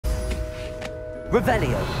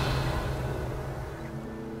Revelio.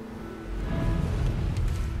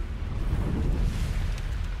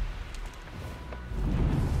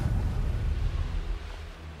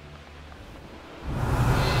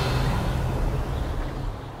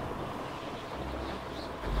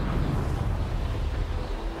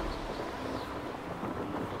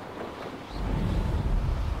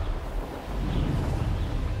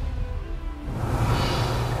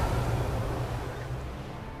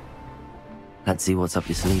 Let's see what's up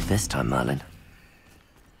your sleeve this time, Merlin.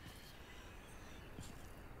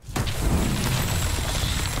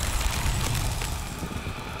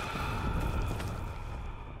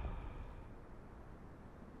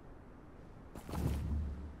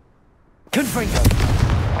 Confringo!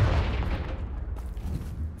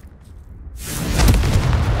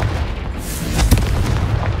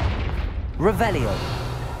 Revelio.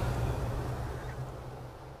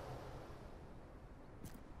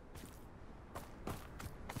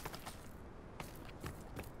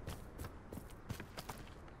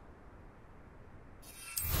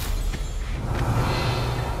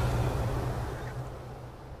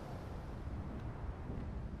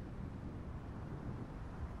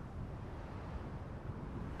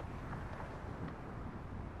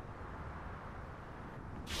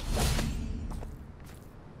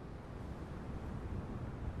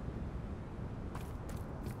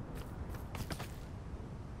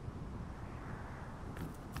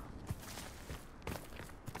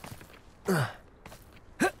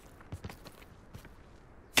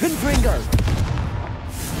 Confringo!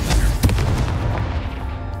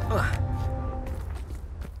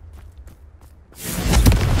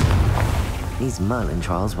 These Merlin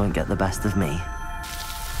trials won't get the best of me.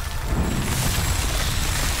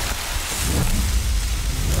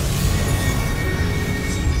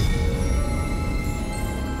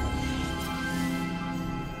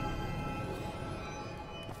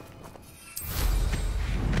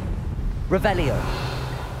 Revelio.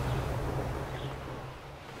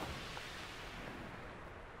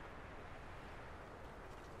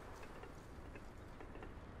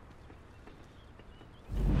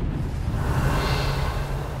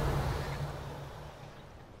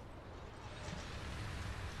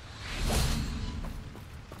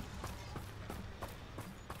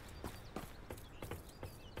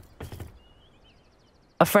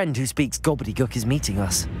 A friend who speaks gobbledygook is meeting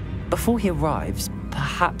us. Before he arrives,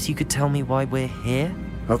 perhaps you could tell me why we're here?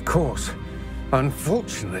 Of course.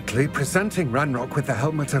 Unfortunately, presenting Ranrock with the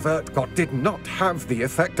Helmet of Urtkot did not have the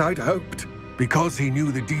effect I'd hoped. Because he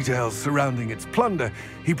knew the details surrounding its plunder,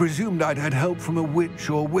 he presumed I'd had help from a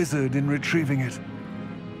witch or wizard in retrieving it.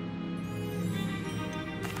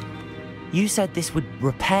 You said this would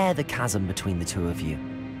repair the chasm between the two of you.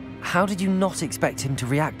 How did you not expect him to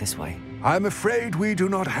react this way? I'm afraid we do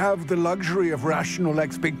not have the luxury of rational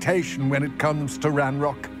expectation when it comes to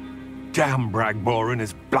Ranrock. Damn Bragbor and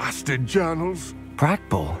his blasted journals.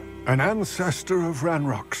 Bragbor? An ancestor of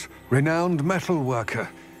Ranrock's, renowned metalworker.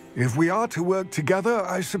 If we are to work together,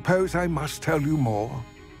 I suppose I must tell you more.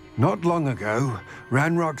 Not long ago,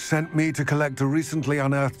 Ranrock sent me to collect a recently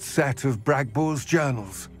unearthed set of Bragbor's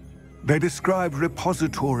journals. They described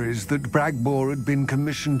repositories that Bragbor had been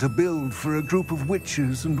commissioned to build for a group of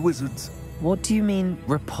witches and wizards. What do you mean,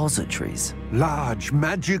 repositories? Large,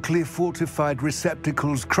 magically fortified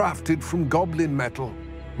receptacles crafted from goblin metal.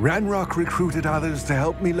 Ranrock recruited others to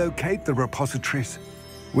help me locate the repositories.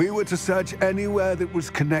 We were to search anywhere that was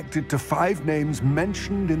connected to 5 names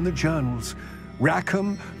mentioned in the journals: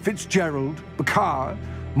 Rackham, Fitzgerald, Bakar,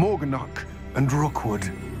 Morganach, and Rookwood.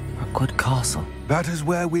 Rookwood Castle. That is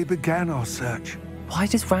where we began our search. Why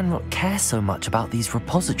does Ranrock care so much about these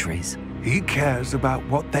repositories? He cares about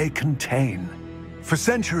what they contain. For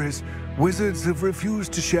centuries, wizards have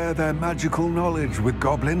refused to share their magical knowledge with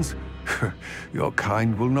goblins. Your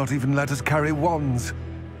kind will not even let us carry wands.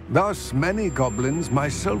 Thus, many goblins,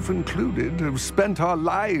 myself included, have spent our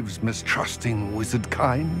lives mistrusting wizard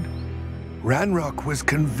kind. Ranrock was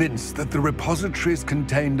convinced that the repositories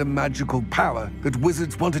contained a magical power that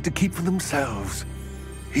wizards wanted to keep for themselves.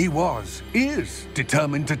 He is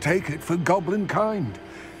determined to take it for goblin kind.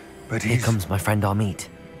 But Here comes my friend Amit.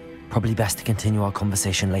 Probably best to continue our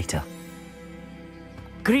conversation later.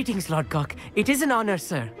 Greetings, Lord Cock. It is an honor,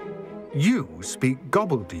 sir. You speak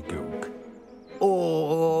gobbledygook.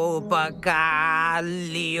 Oh,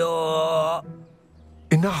 Bacalio.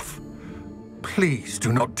 Enough. Please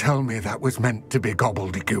do not tell me that was meant to be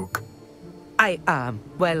gobbledygook.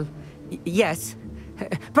 Well, yes.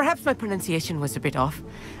 Perhaps my pronunciation was a bit off.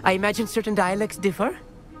 I imagine certain dialects differ?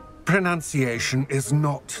 Pronunciation is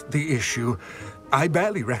not the issue. I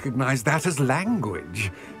barely recognize that as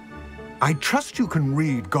language. I trust you can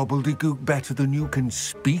read gobbledygook better than you can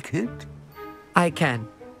speak it? I can,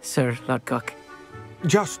 Sir Lodgok.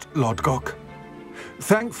 Just Lodgok.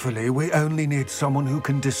 Thankfully, we only need someone who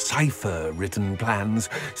can decipher written plans,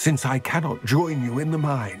 since I cannot join you in the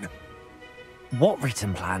mine. What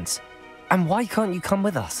written plans? And why can't you come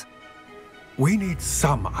with us? We need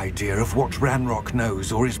some idea of what Ranrock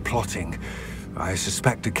knows or is plotting. I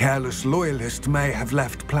suspect a careless loyalist may have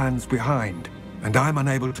left plans behind, and I'm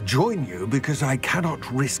unable to join you because I cannot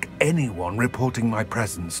risk anyone reporting my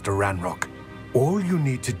presence to Ranrock. All you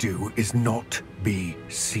need to do is not be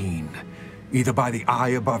seen, either by the eye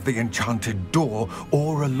above the enchanted door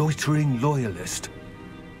or a loitering loyalist.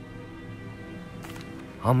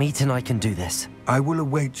 Amit and I can do this. I will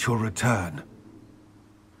await your return.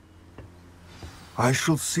 I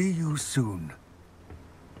shall see you soon.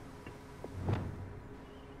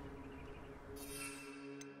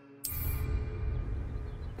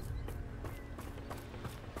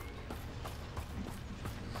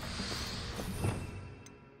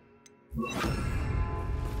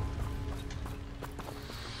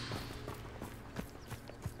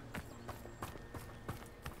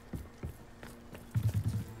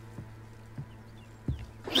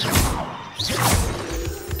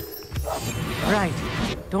 Right.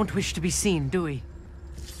 Don't wish to be seen, do we?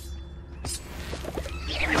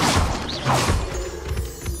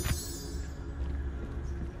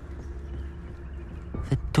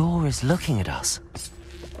 The door is looking at us.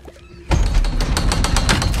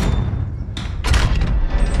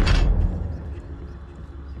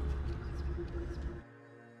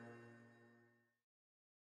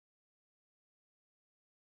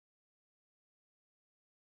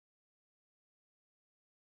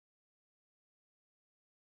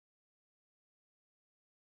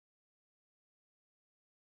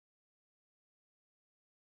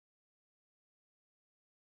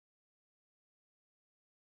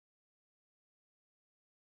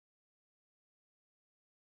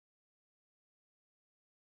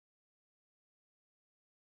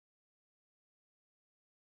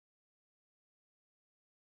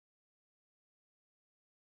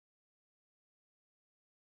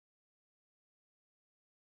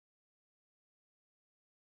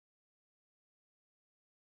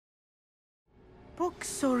 Books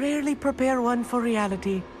so rarely prepare one for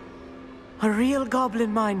reality. A real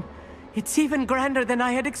goblin mine. It's even grander than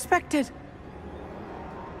I had expected.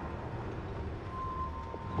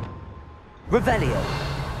 Revelio.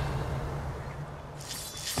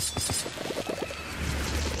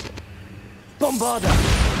 Bombarda.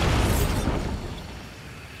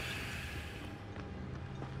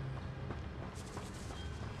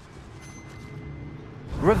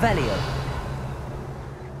 Revelio.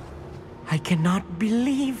 I cannot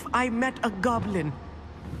believe I met a goblin.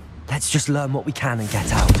 Let's just learn what we can and get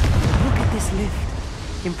out. Look at this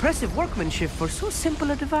lift. Impressive workmanship for so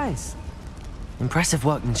simple a device. Impressive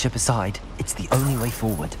workmanship aside, it's the only way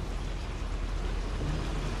forward.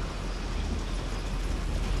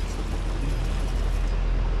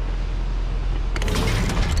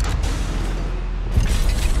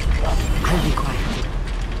 I'll be quiet.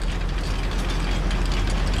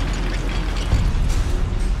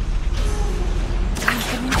 I'm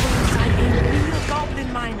coming inside a real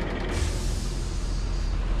goblin mine.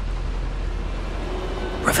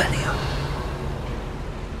 Revelio.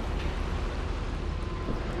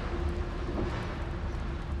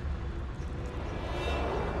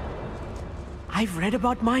 I've read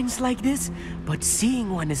about mines like this, but seeing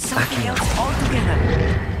one is something else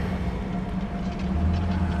altogether.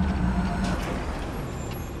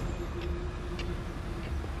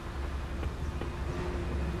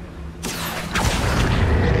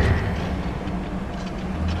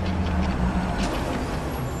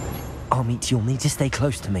 Amit, you'll need to stay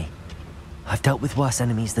close to me. I've dealt with worse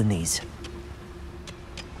enemies than these.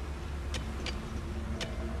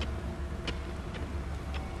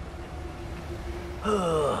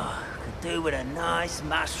 Could do with a nice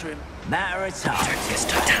mushroom. Matter of time.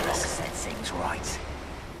 Set things right.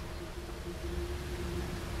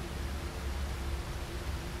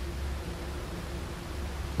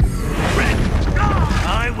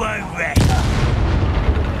 I won't rest.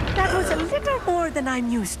 That was a little more than I'm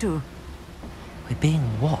used to. We're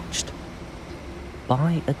being watched.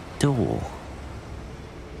 By a door.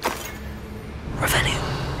 Revelio.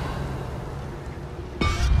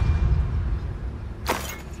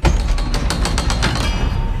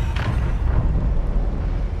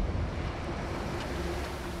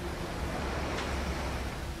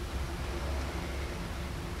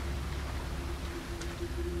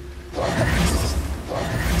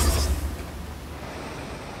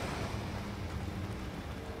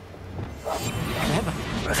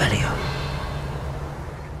 Revelio.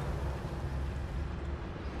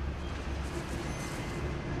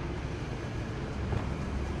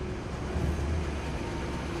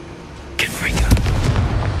 Confringo.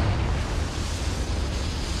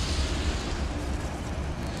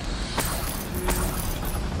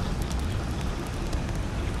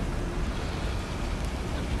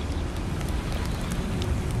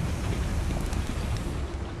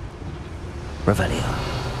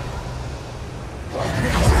 Revelio.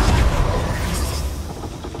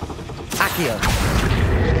 Accio.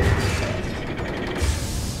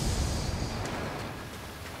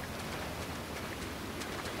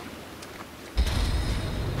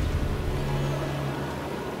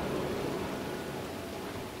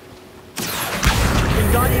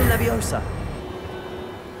 Wingardium Leviosa.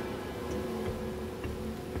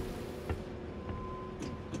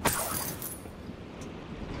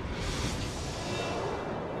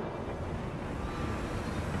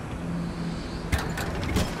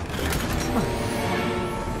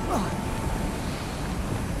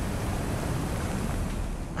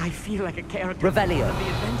 I feel like a character Revelio. from the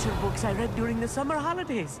adventure books I read during the summer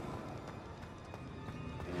holidays.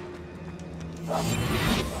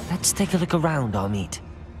 Let's take a look around, Armit.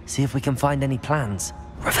 See if we can find any plans.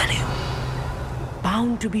 Revelio.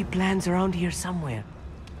 Bound to be plans around here somewhere.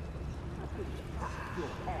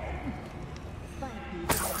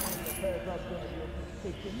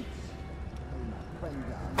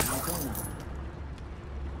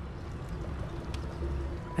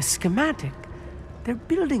 A schematic. They're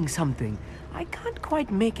building something. I can't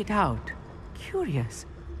quite make it out. Curious.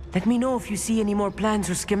 Let me know if you see any more plans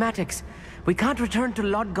or schematics. We can't return to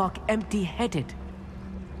Lodgok empty-headed.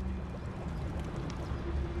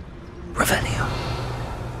 Revelio.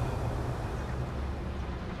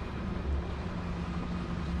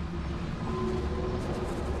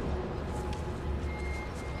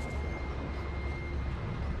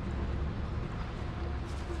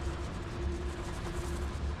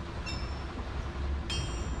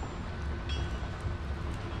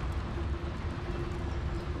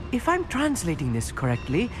 If I'm translating this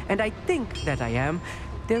correctly, and I think that I am,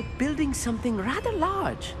 they're building something rather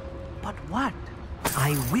large. But what?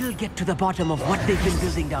 I will get to the bottom of what they've been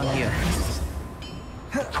building down here.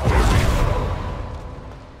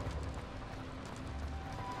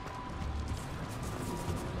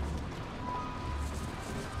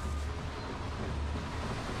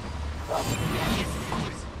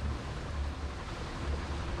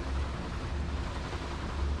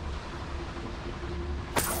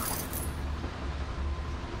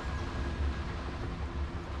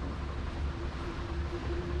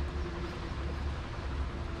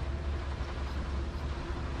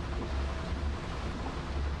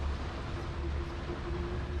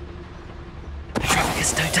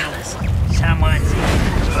 Totalis. Someone's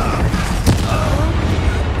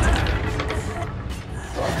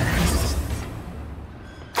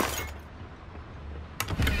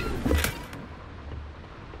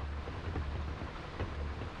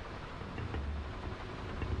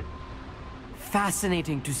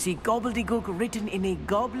Fascinating to see gobbledygook written in a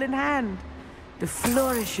goblin hand. The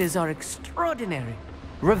flourishes are extraordinary.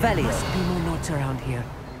 Revelio. Must be more notes around here.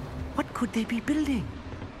 What could they be building?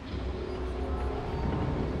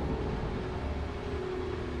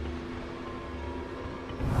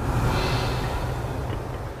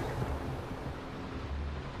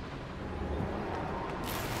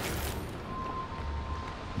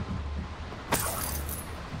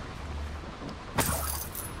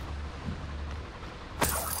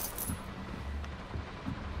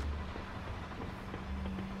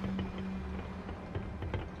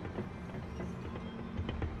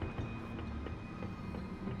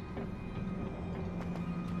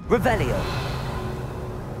 Revelio.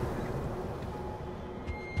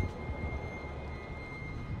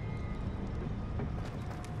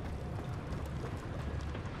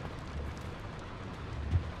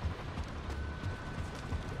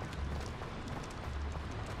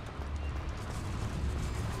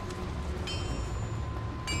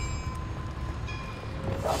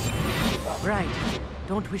 Right.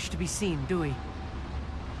 Don't wish to be seen, do we?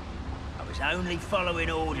 I was only following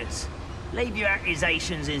orders. Leave your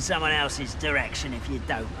accusations in someone else's direction if you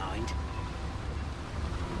don't mind.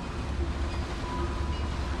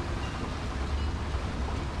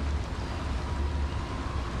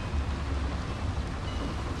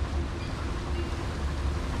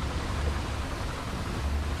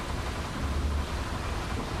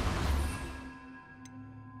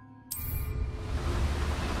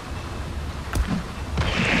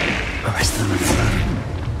 Arrest them.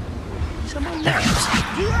 Someone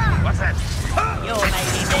What's that? You're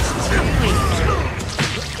making this too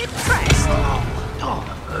easy.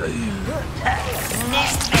 Almost.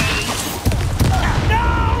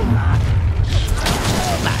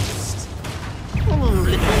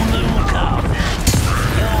 Little moon calf.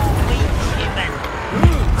 You're weak, human.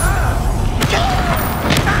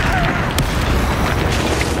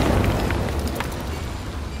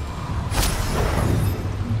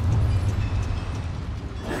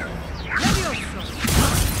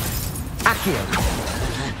 Accio!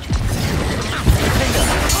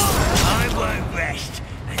 I won't rest.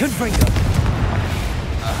 Confringo!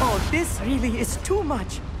 Oh, this really is too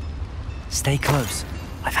much. Stay close.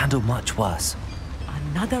 I've handled much worse.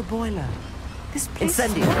 Another boiler. This place is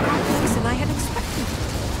Incendio. more complex than I had expected.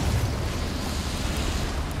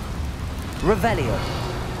 Revelio.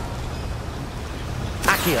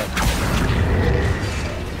 Accio.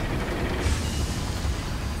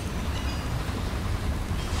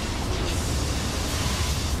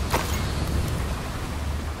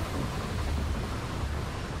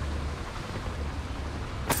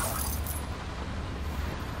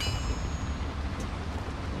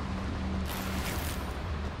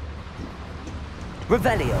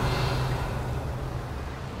 Revelio.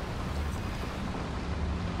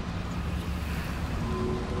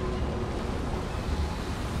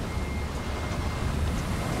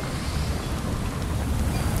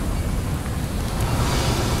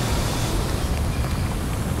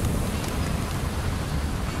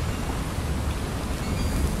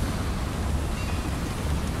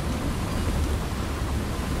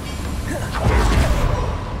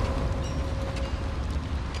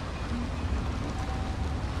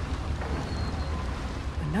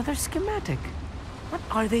 Another schematic. What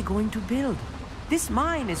are they going to build? This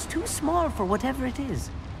mine is too small for whatever it is.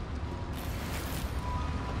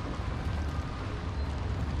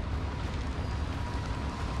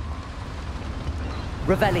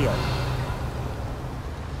 Revelio.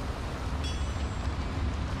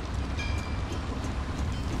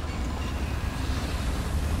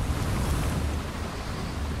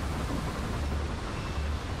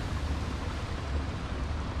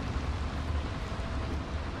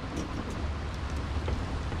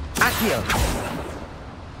 Accio.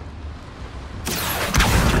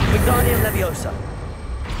 Wingardium Leviosa.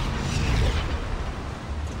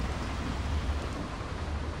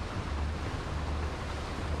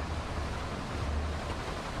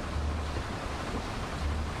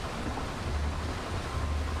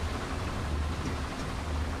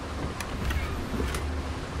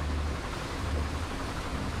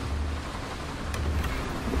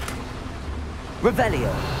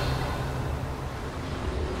 Revelio.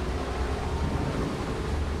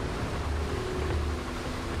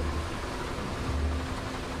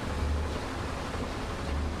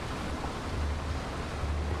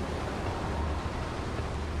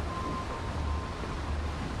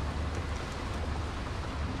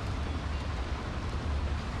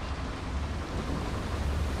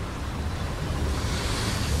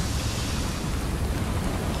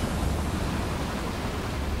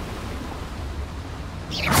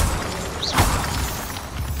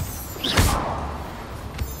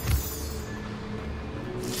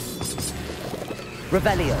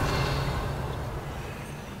 Revelio.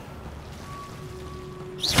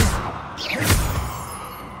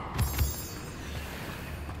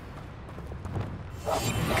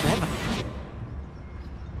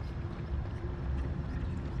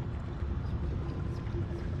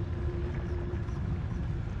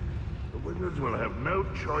 The wizards will have no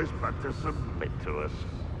choice but to submit to us.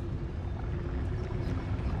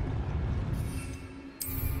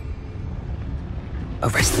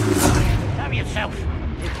 Arrest them. Calm yourself.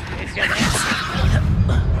 If you're there.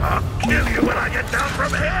 I'll kill you when I get down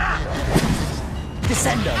from here!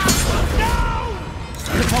 Descendo. No!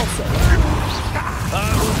 Repulsor. I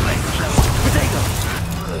will make sure. Protego.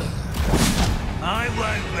 I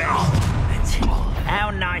won't rest. How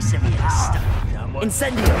nice of you to stop someone.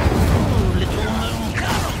 Incendio. Little moon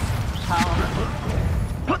calf.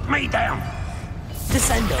 Put me down!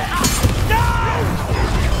 Descendo. No!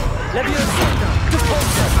 Leviosa.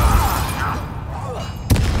 Repulsor.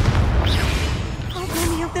 How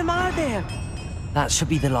many of them are there? That should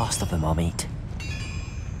be the last of them I'll meet.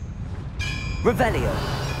 Revelio.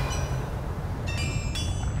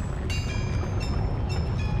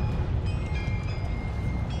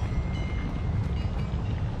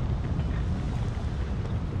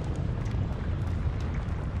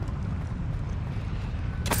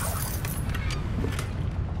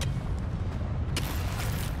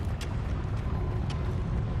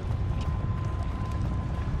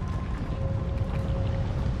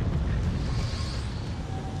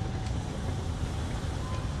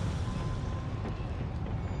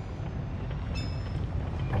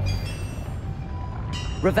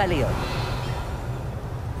 Revelio.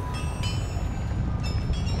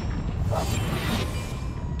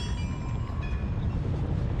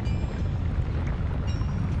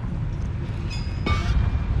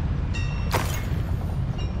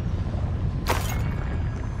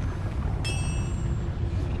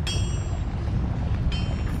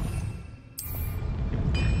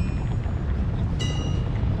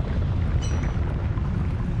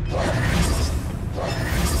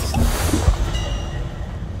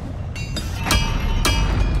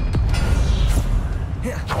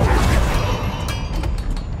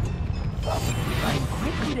 I'm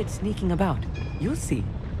quite good at sneaking about. You'll see.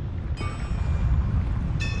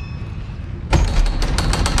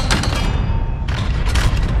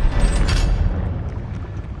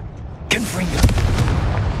 Confringo.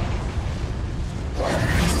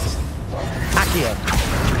 Accio.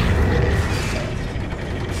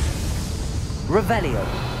 Revelio.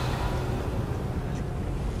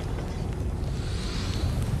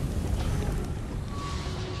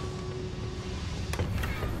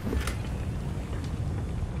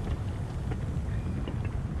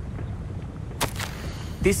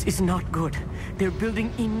 This is not good. They're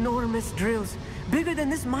building enormous drills, bigger than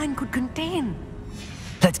this mine could contain.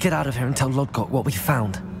 Let's get out of here and tell Lodgok what we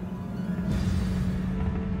found.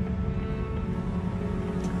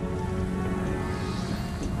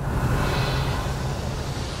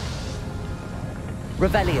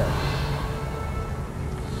 Revelio.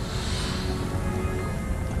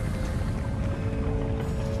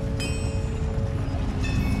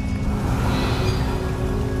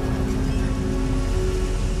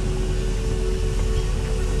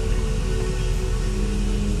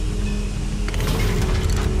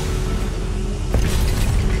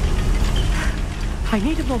 I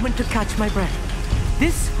need a moment to catch my breath.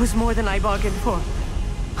 This was more than I bargained for.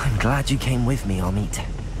 I'm glad you came with me, Amit.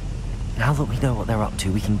 Now that we know what they're up to,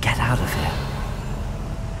 we can get out of here.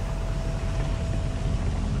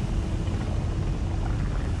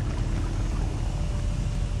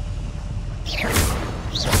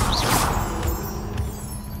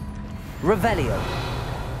 Revelio.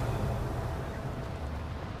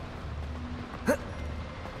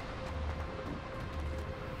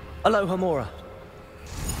 Aloha Mora.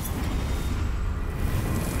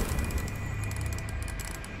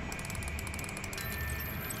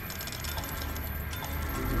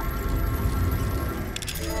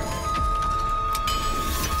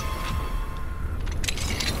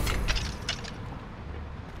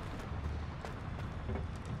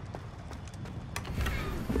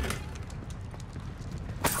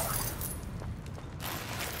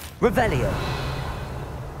 Revelio.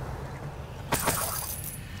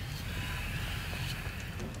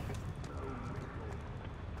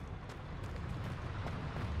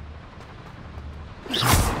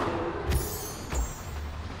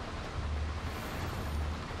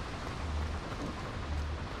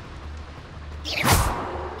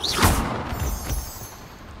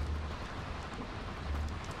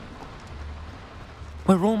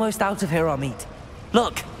 We're almost out of here, Amit.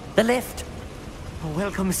 Look, the lift. A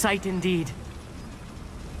welcome sight indeed.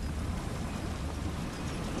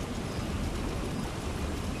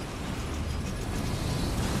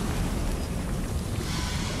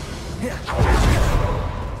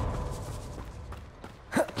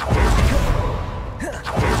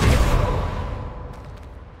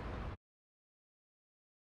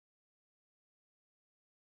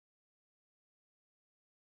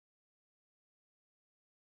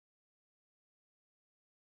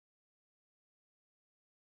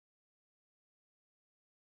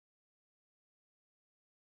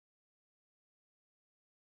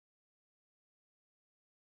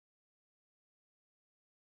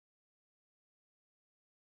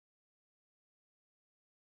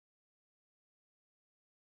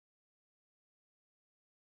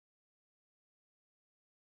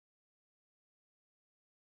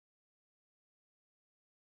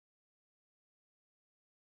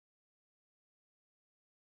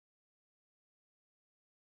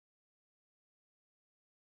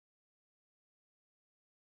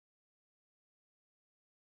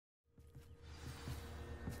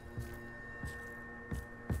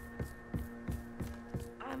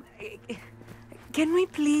 Can we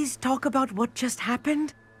please talk about what just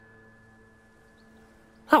happened?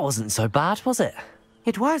 That wasn't so bad, was it?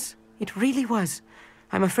 It was. It really was.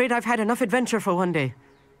 I'm afraid I've had enough adventure for one day.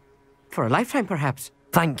 For a lifetime, perhaps.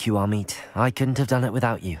 Thank you, Amit. I couldn't have done it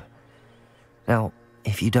without you. Now,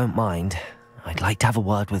 if you don't mind, I'd like to have a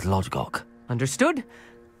word with Lodgok. Understood?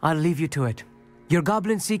 I'll leave you to it. Your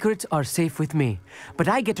goblin secrets are safe with me, but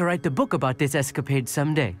I get to write the book about this escapade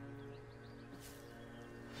someday.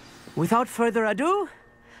 Without further ado,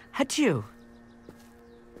 Adieu.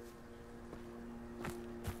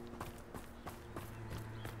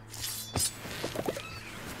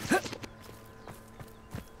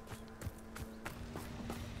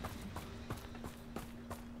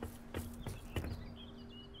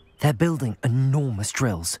 They're building enormous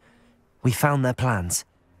drills. We found their plans.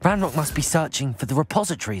 Ranrock must be searching for the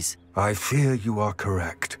repositories. I fear you are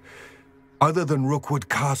correct. Other than Rookwood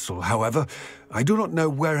Castle, however, I do not know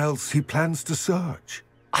where else he plans to search.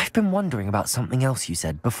 I've been wondering about something else you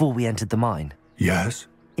said before we entered the mine. Yes?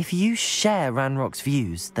 If you share Ranrock's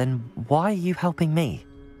views, then why are you helping me?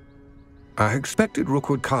 I expected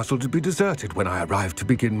Rookwood Castle to be deserted when I arrived to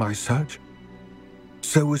begin my search.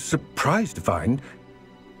 So was surprised to find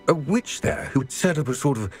a witch there who had set up a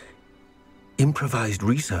sort of improvised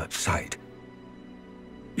research site.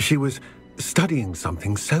 She was studying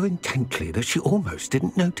something so intently that she almost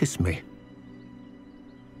didn't notice me.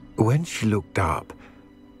 When she looked up,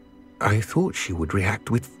 I thought she would react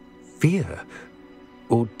with fear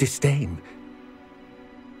or disdain.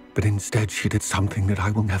 But instead she did something that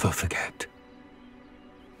I will never forget.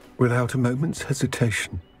 Without a moment's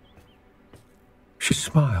hesitation, she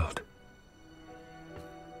smiled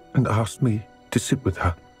and asked me to sit with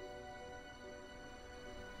her.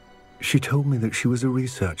 She told me that she was a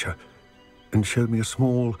researcher and showed me a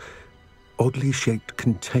small, oddly shaped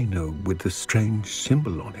container with a strange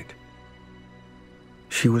symbol on it.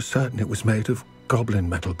 She was certain it was made of goblin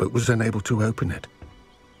metal, but was unable to open it.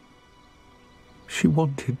 She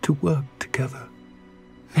wanted to work together.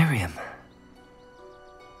 Miriam.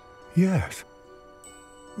 Yes.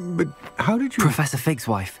 But how did you... Professor Fig's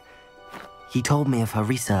wife. He told me of her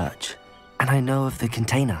research, and I know of the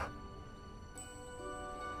container.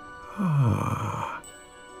 Ah.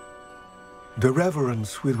 The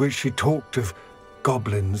reverence with which she talked of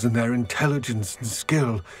goblins and their intelligence and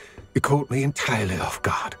skill, it caught me entirely off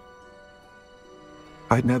guard.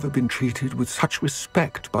 I'd never been treated with such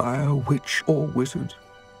respect by a witch or wizard.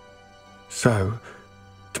 So,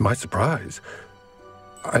 to my surprise,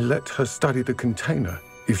 I let her study the container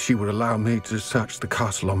if she would allow me to search the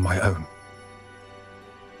castle on my own.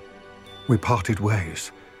 We parted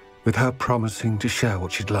ways, with her promising to share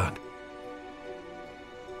what she'd learned.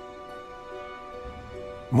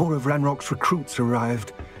 More of Ranrock's recruits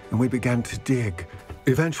arrived, and we began to dig,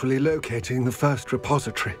 eventually locating the first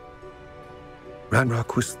repository.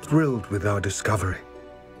 Ranrock was thrilled with our discovery,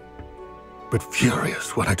 but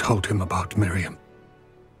furious when I told him about Miriam.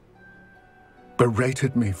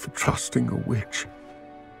 Berated me for trusting a witch,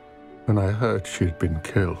 and I heard she had been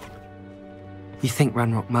killed. You think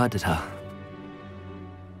Ranrock murdered her?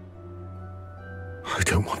 I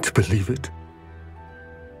don't want to believe it,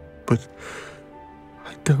 but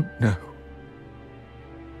I don't know.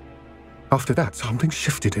 After that, something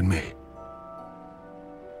shifted in me.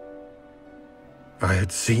 I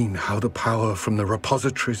had seen how the power from the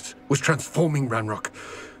repositories was transforming Ranrock,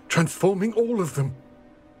 transforming all of them.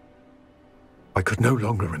 I could no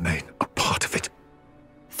longer remain a part of it.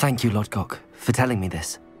 Thank you, Lodgok, for telling me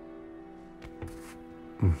this.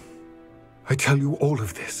 I tell you all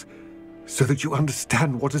of this so that you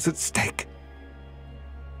understand what is at stake.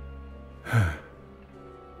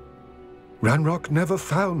 Ranrock never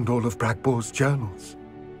found all of Bragbor's journals,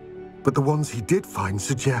 but the ones he did find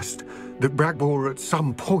suggest that Bragbor at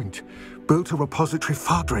some point built a repository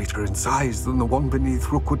far greater in size than the one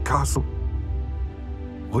beneath Rookwood Castle.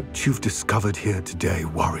 What you've discovered here today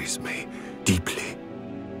worries me deeply.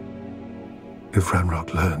 If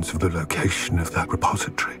Ranrock learns of the location of that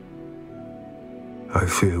repository, I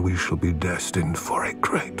fear we shall be destined for a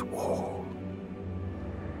great war.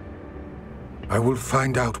 I will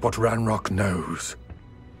find out what Ranrock knows.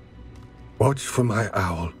 Watch for my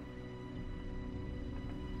owl